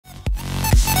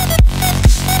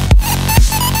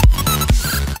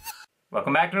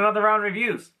Welcome back to another round of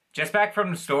reviews. Just back from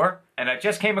the store, and I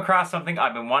just came across something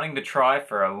I've been wanting to try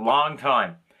for a long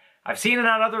time. I've seen it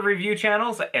on other review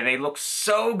channels, and they look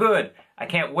so good. I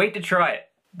can't wait to try it.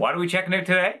 What are we checking out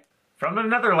today? From the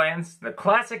Netherlands, the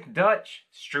classic Dutch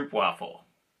Stroopwafel.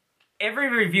 Every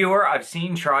reviewer I've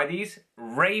seen try these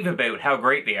rave about how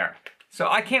great they are, so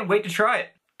I can't wait to try it.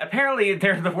 Apparently,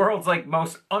 they're the world's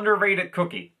most underrated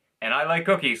cookie, and I like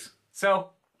cookies,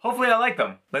 so hopefully I like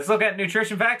them. Let's look at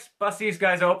nutrition facts, bust these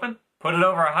guys open, put it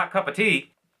over a hot cup of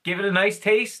tea, give it a nice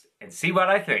taste, and see what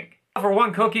I think. For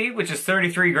one cookie, which is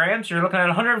 33 grams, you're looking at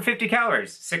 150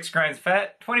 calories, 6 grams of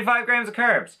fat, 25 grams of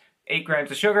carbs, 8 grams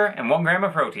of sugar, and 1 gram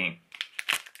of protein.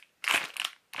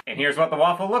 And here's what the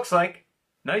waffle looks like.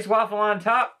 Nice waffle on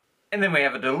top, and then we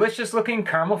have a delicious looking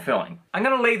caramel filling. I'm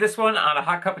gonna lay this one on a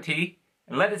hot cup of tea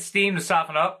and let it steam to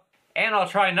soften up, and I'll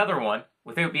try another one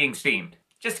without being steamed,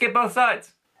 just to get both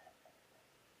sides.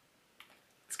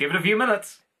 Let's give it a few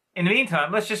minutes. In the meantime,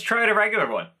 let's just try the regular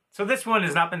one. So this one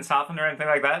has not been softened or anything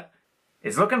like that.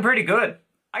 It's looking pretty good.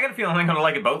 I got a feeling I'm gonna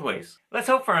like it both ways. Let's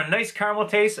hope for a nice caramel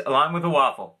taste along with the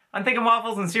waffle. I'm thinking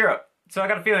waffles and syrup, so I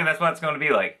got a feeling that's what it's gonna be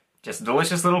like. Just a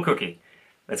delicious little cookie.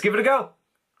 Let's give it a go.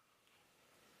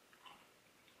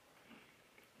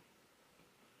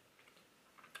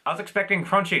 I was expecting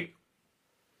crunchy.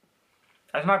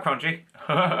 That's not crunchy.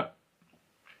 But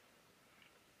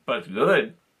it's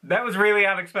good. That was really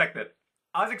unexpected.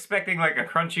 I was expecting like a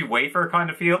crunchy wafer kind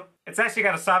of feel. It's actually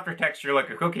got a softer texture like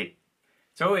a cookie.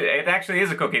 So it actually is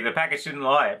a cookie. The package didn't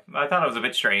lie. I thought it was a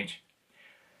bit strange.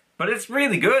 But it's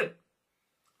really good.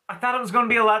 I thought it was going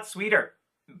to be a lot sweeter.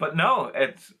 But no,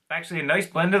 it's actually a nice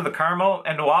blend of the caramel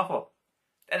and the waffle.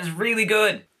 That is really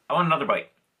good. I want another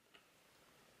bite.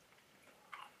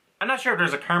 I'm not sure if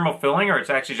there's a caramel filling or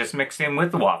it's actually just mixed in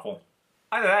with the waffle.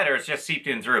 Either that or it's just seeped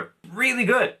in through. Really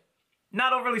good.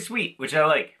 Not overly sweet, which I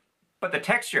like. But the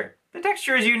texture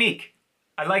is unique.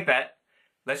 I like that.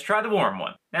 Let's try the warm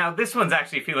one. Now this one's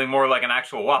actually feeling more like an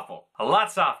actual waffle. A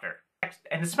lot softer.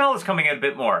 And the smell is coming in a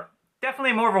bit more.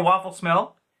 Definitely more of a waffle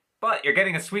smell, but you're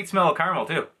getting a sweet smell of caramel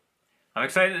too. I'm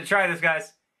excited to try this,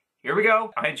 guys. Here we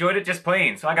go. I enjoyed it just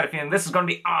plain, so I got a feeling this is going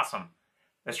to be awesome.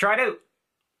 Let's try it out.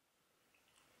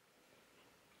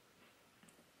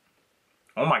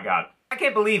 Oh my god. I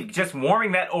can't believe just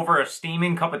warming that over a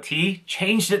steaming cup of tea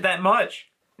changed it that much.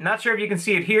 Not sure if you can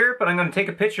see it here, but I'm going to take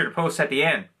a picture to post at the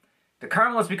end. The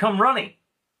caramel has become runny.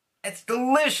 It's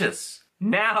delicious.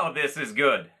 Now this is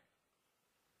good.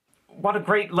 What a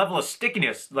great level of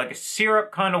stickiness, like a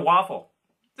syrup kind of waffle.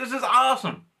 This is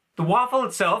awesome. The waffle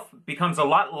itself becomes a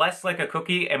lot less like a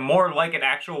cookie and more like an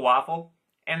actual waffle.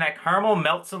 And that caramel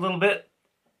melts a little bit.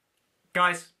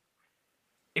 Guys,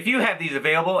 if you have these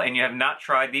available and you have not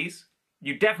tried these,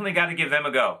 you definitely got to give them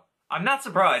a go. I'm not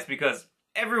surprised because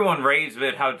everyone raves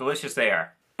about how delicious they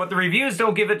are. But the reviews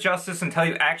don't give it justice until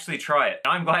you actually try it.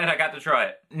 I'm glad I got to try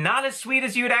it. Not as sweet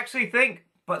as you'd actually think,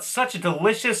 but such a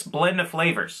delicious blend of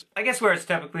flavors. I guess where it's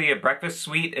typically a breakfast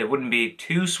sweet, it wouldn't be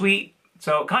too sweet,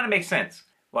 so it kind of makes sense.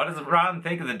 What does Ron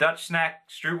think of the Dutch snack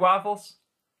Stroopwafels?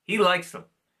 He likes them.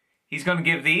 He's going to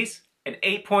give these an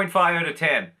 8.5 out of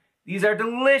 10. These are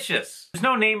delicious. There's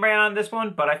no name brand on this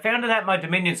one, but I found it at my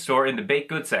Dominion store in the baked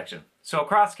goods section. So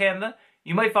across Canada,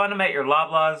 you might find them at your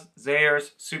Loblaws,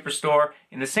 Zayres, Superstore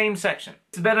in the same section.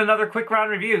 It's been another quick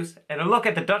round reviews and a look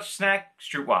at the Dutch snack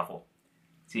Stroopwafel.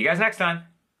 See you guys next time.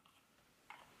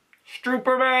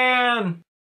 Strooperman!